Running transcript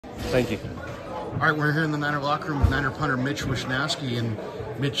Thank you. All right, we're here in the Niner locker room with Niner punter Mitch Wishnowsky. And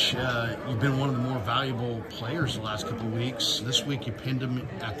Mitch, you've been one of the more valuable players the last couple of weeks. This week you pinned him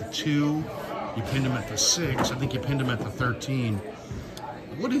at the 2, you pinned him at the 6, I think you pinned him at the 13.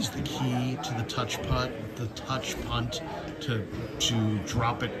 What is the key to the touch punt, to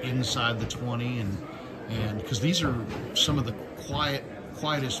drop it inside the 20? And because these are some of the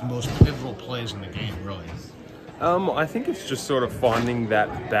quietest, most pivotal plays in the game, really. I think it's just sort of finding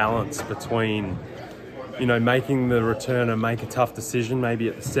that balance between, making the returner make a tough decision, maybe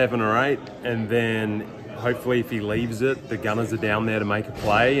at the 7 or 8, and then hopefully if he leaves it, the gunners are down there to make a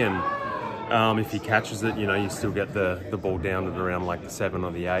play, and if he catches it, you still get the ball down at around like the 7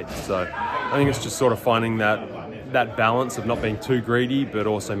 or the 8. So I think it's just sort of finding that balance of not being too greedy, but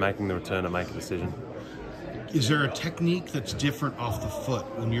also making the returner make a decision. Is there a technique that's different off the foot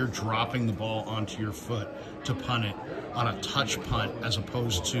when you're dropping the ball onto your foot to punt it on a touch punt as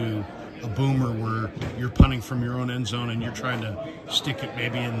opposed to a boomer where you're punting from your own end zone and you're trying to stick it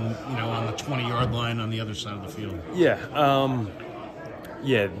maybe in, on the 20-yard line on the other side of the field? Yeah,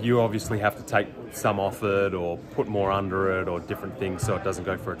 you obviously have to take some off it or put more under it or different things so it doesn't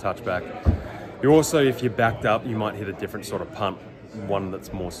go for a touchback. You also, if you're backed up, you might hit a different sort of punt, one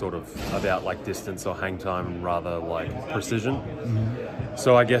that's more sort of about like distance or hang time rather like precision. Mm-hmm.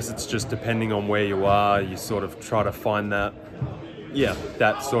 So I guess it's just depending on where you are, you sort of try to find that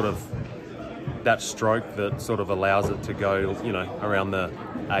stroke that sort of allows it to go, around the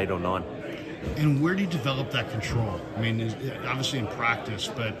 8 or 9. And where do you develop that control? I mean, obviously in practice,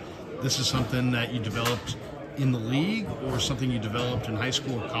 but this is something that you developed in the league or something you developed in high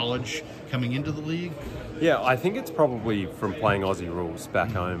school or college coming into the league? Yeah, I think it's probably from playing Aussie rules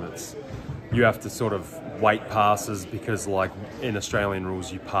back home. You have to sort of wait passes because like in Australian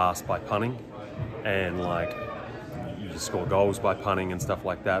rules you pass by punting and like you score goals by punting and stuff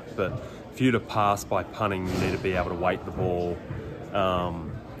like that. But for you to pass by punting, you need to be able to weight the ball,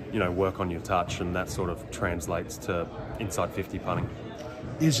 work on your touch, and that sort of translates to inside 50 punting.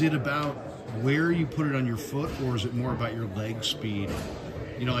 Is it about where you put it on your foot, or is it more about your leg speed?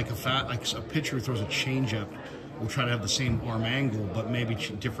 Like a pitcher who throws a changeup will try to have the same arm angle, but maybe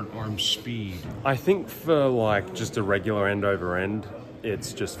different arm speed. I think for like just a regular end over end,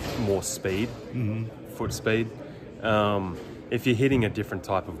 it's just more speed, foot speed. If you're hitting a different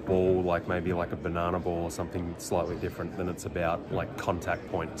type of ball, like maybe like a banana ball or something slightly different, then it's about like contact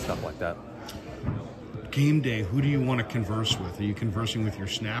point and stuff like that. Game day, who do you want to converse with? Are you conversing with your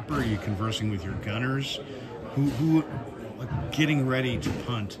snapper? Are you conversing with your gunners? Who getting ready to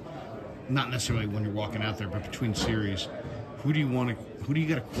punt, not necessarily when you're walking out there, but between series, who do you got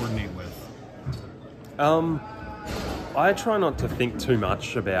to coordinate with? I try not to think too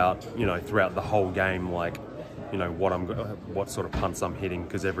much about, throughout the whole game, like, what sort of punts I'm hitting,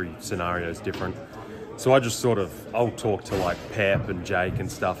 because every scenario is different. So I just I'll talk to like Pep and Jake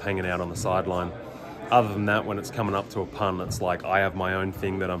and stuff hanging out on the sideline. Other than that, when it's coming up to a punt, it's like I have my own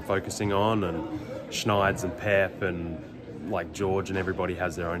thing that I'm focusing on, and Schneids and Pep and like George and everybody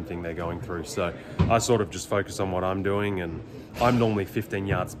has their own thing they're going through. So I sort of just focus on what I'm doing, and I'm normally 15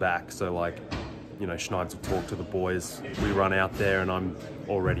 yards back. So like, Schneids will talk to the boys. We run out there and I'm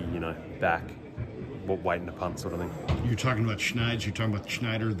already, back, waiting to punt sort of thing. You're talking about Schneids, you're talking about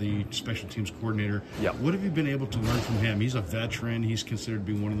Schneider, the special teams coordinator. Yeah. What have you been able to learn from him? He's a veteran. He's considered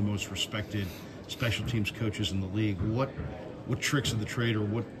to be one of the most respected special teams coaches in the league. What tricks of the trade, or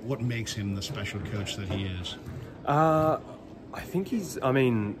what makes him the special coach that he is? I think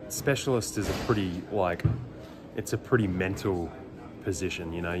specialist is it's a pretty mental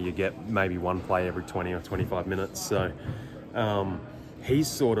position. You get maybe one play every 20 or 25 minutes. So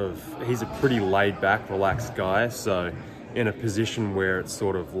he's a pretty laid back, relaxed guy. So in a position where it's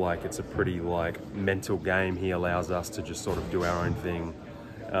sort of like it's a pretty like mental game, he allows us to just sort of do our own thing,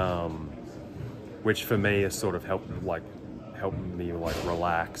 which for me has sort of helped me like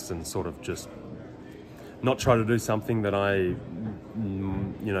relax and sort of just not try to do something that I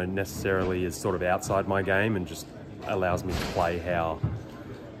necessarily is sort of outside my game, and just allows me to play how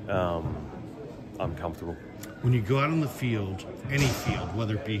I'm comfortable. When you go out on the field, any field,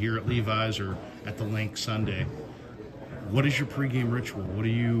 whether it be here at Levi's or at the Link Sunday, what is your pregame ritual? What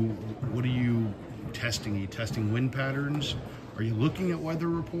are you testing? Are you testing wind patterns? Are you looking at weather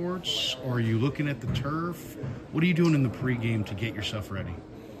reports? Or are you looking at the turf? What are you doing in the pregame to get yourself ready?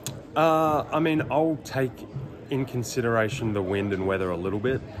 I'll take in consideration the wind and weather a little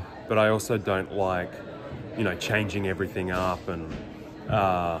bit, but I also don't like, changing everything up and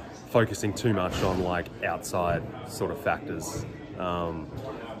focusing too much on like outside sort of factors.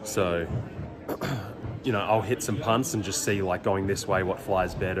 So I'll hit some punts and just see like going this way what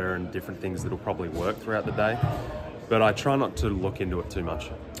flies better and different things that'll probably work throughout the day. But I try not to look into it too much.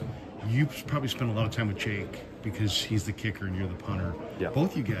 You probably spend a lot of time with Jake because he's the kicker and you're the punter. Yeah.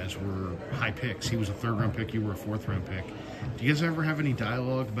 Both you guys were high picks. He was a 3rd-round pick. You were a 4th-round pick. Do you guys ever have any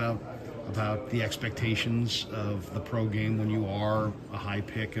dialogue about the expectations of the pro game when you are a high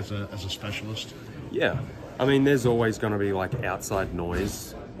pick as a specialist? Yeah. I mean, there's always going to be like outside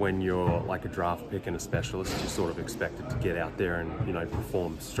noise when you're like a draft pick and a specialist. You're sort of expected to get out there and,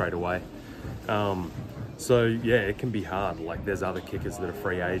 perform straight away. So yeah, it can be hard. Like there's other kickers that are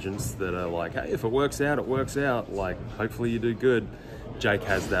free agents that are like, hey, if it works out, it works out. Like hopefully you do good. Jake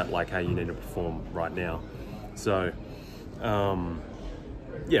has that like, hey, you need to perform right now. So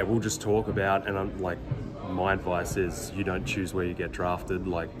yeah, we'll just talk about, and I'm like, my advice is you don't choose where you get drafted.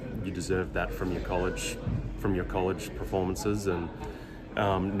 Like you deserve that from your college performances, and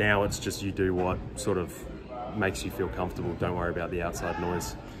now it's just you do what sort of makes you feel comfortable. Don't worry about the outside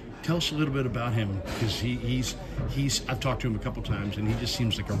noise. Tell us a little bit about him, because he's I've talked to him a couple times, and he just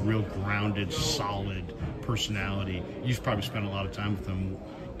seems like a real grounded, solid personality. You've probably spent a lot of time with him.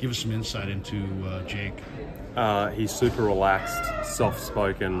 Give us some insight into Jake. He's super relaxed,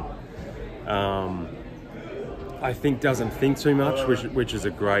 soft-spoken. I think doesn't think too much, which is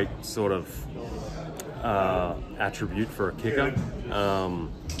a great sort of attribute for a kicker.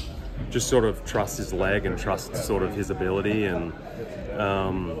 Just sort of trusts his leg and trusts sort of his ability, and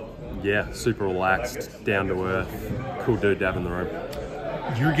yeah, super relaxed, down to earth, cool dude to have in the room.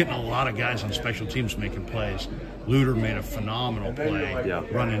 You're getting a lot of guys on special teams making plays. Luter made a phenomenal play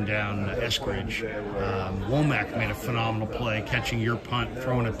running down Eskridge. Womack made a phenomenal play catching your punt,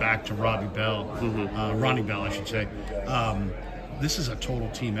 throwing it back to Ronnie Bell, I should say. This is a total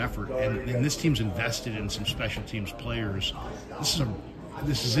team effort, and this team's invested in some special teams players.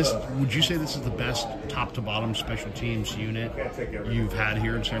 Would you say this is the best top to bottom special teams unit you've had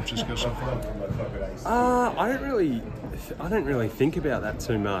here in San Francisco so far? I don't really think about that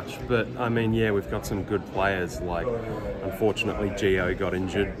too much, but I mean, yeah, we've got some good players. Like, unfortunately, Gio got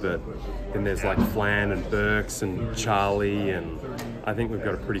injured, but then there's like Flan and Burks and Charlie, and I think we've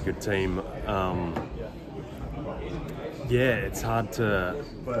got a pretty good team. Yeah, it's hard to.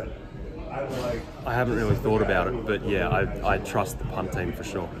 I haven't really thought about it, but yeah, I trust the punt team for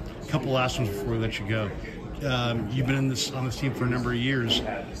sure. A couple last ones before we let you go. You've been on this team for a number of years.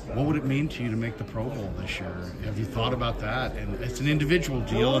 What would it mean to you to make the Pro Bowl this year? Have you thought about that? And it's an individual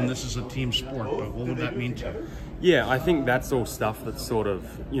deal, and this is a team sport, but what would that mean to you? Yeah, I think that's all stuff that's sort of,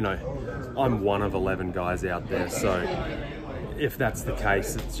 I'm one of 11 guys out there, so if that's the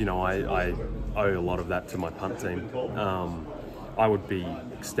case, it's, I owe a lot of that to my punt team. I would be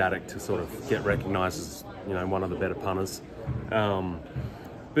ecstatic to sort of get recognised as, one of the better punters.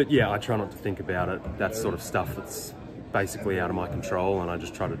 But yeah, I try not to think about it. That's sort of stuff that's basically out of my control, and I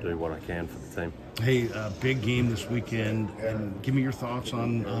just try to do what I can for the team. Hey, big game this weekend, and give me your thoughts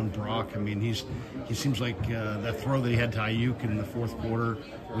on Brock. I mean, he seems like that throw that he had to Ayuk in the fourth quarter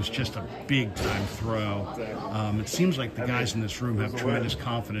was just a big-time throw. It seems like the guys in this room have tremendous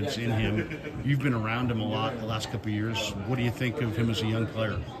confidence in him. You've been around him a lot the last couple of years. What do you think of him as a young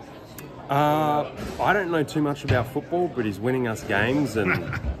player? I don't know too much about football, but he's winning us games and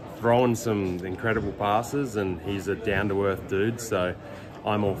throwing some incredible passes, and he's a down-to-earth dude, so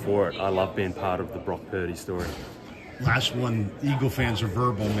I'm all for it. I love being part of the Brock Purdy story. Last one, Eagle fans are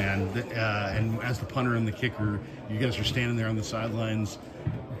verbal, man. And as the punter and the kicker, you guys are standing there on the sidelines.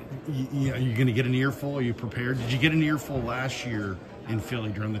 Are you going to get an earful? Are you prepared? Did you get an earful last year in Philly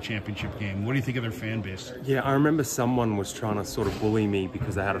during the championship game? What do you think of their fan base? Yeah, I remember someone was trying to sort of bully me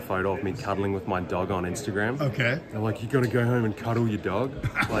because they had a photo of me cuddling with my dog on Instagram. Okay. They're like, you got to go home and cuddle your dog?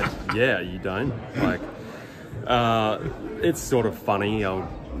 Like, yeah, you don't. Like, it's sort of funny.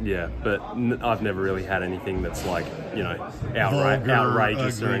 But I've never really had anything that's like,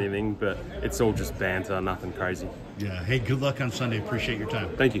 outrageous or anything, but it's all just banter, nothing crazy. Yeah. Hey, good luck on Sunday. Appreciate your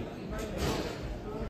time. Thank you.